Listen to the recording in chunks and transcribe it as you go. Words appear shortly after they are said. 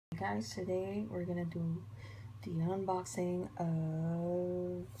guys, today we're gonna do the unboxing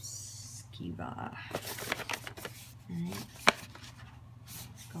of Skiva. Alright,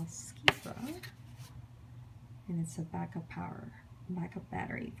 it's called Skiva, and it's a backup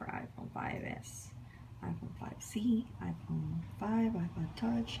battery for iPhone 5s, iPhone 5C, iPhone 5, iPod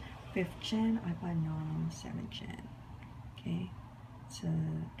Touch, 5th gen, iPod Nano, 7th gen. Okay, it's a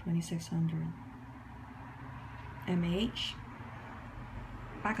 2600 mAh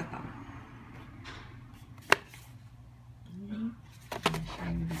backup power. I'm going to show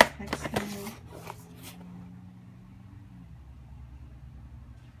you the specs now.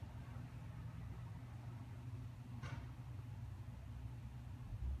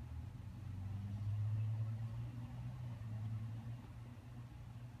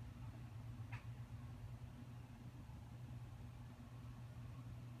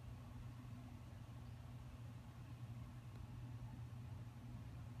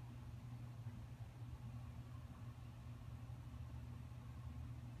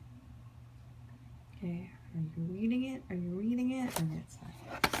 Okay, are you reading it? Are you reading it? Okay, it's fine.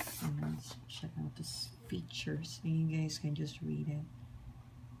 And then let's check out the features so you guys can just read it.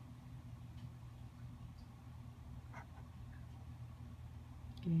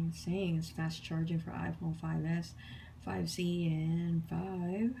 Okay, it's saying it's fast charging for iPhone 5s, 5C, and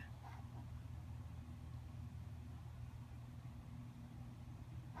 5.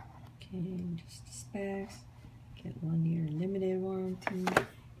 Okay, just the specs. Get 1 year limited warranty.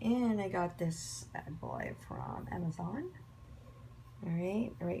 And I got this bad boy from Amazon.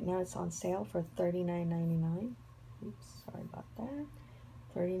 Alright, right now it's on sale for $39.99. Oops, sorry about that.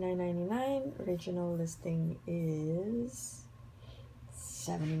 $39.99. Original listing is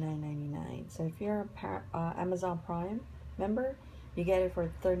 $79.99. So if you're a Amazon Prime member, you get it for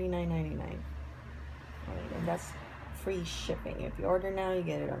 $39.99. Right, and that's free shipping. If you order now, you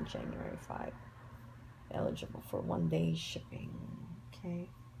get it on January 5. Eligible for 1-day shipping. Okay.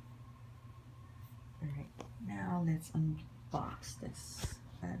 Alright, now let's unbox this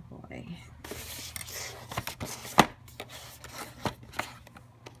bad boy. Make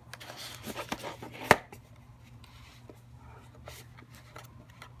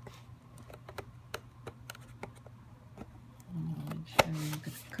sure I'm not going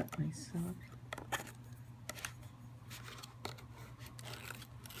to cut myself.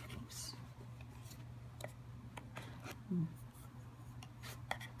 Oops.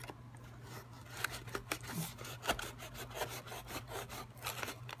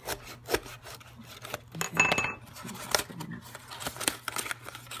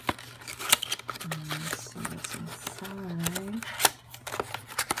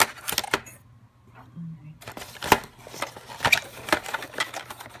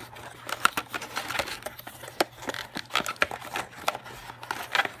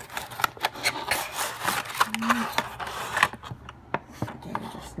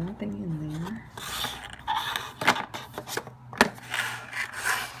 Nothing in there.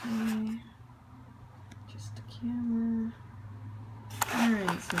 Okay. Just the camera.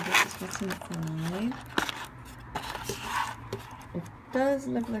 Alright, so this is what's inside. It does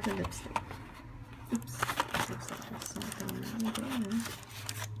look like a lipstick. Oops. It looks like there's something right there.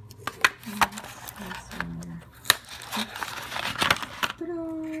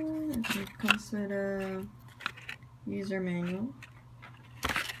 Ta-da! It comes with a user manual.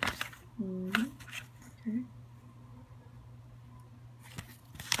 Okay.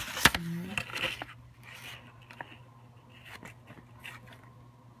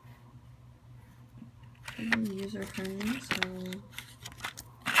 User friendly, so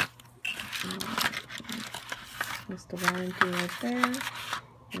that's the warranty right there.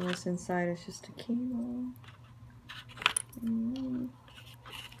 And what's inside is just a cable.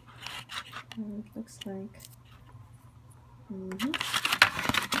 What it looks like.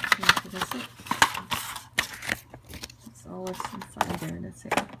 So that's it. That's all that's inside there. That's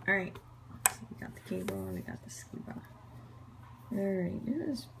it. Alright. So we got the cable and we got the Skiva. Alright, it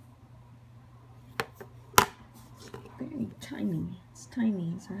is very tiny. It's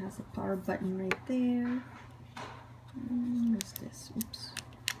tiny. So it has a power button right there. What's this? Oops.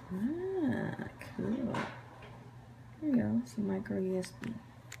 Ah, cool. There you go. It's a micro USB.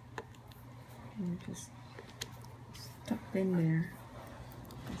 And just tucked in there.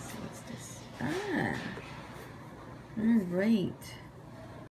 Let's see what's this. Ah! Alright.